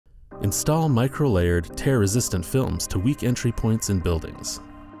Install micro-layered, tear-resistant films to weak entry points in buildings.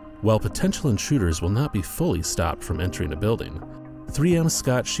 While potential intruders will not be fully stopped from entering a building, 3M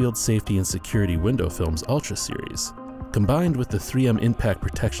Scotchshield Safety and Security Window Films Ultra Series, combined with the 3M Impact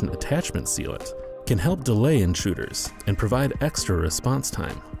Protection Attachment Sealant, can help delay intruders and provide extra response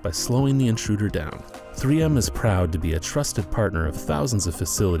time by slowing the intruder down. 3M is proud to be a trusted partner of thousands of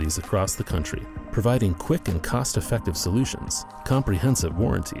facilities across the country, providing quick and cost-effective solutions, comprehensive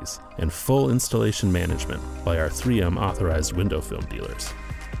warranties, and full installation management by our 3M authorized window film dealers.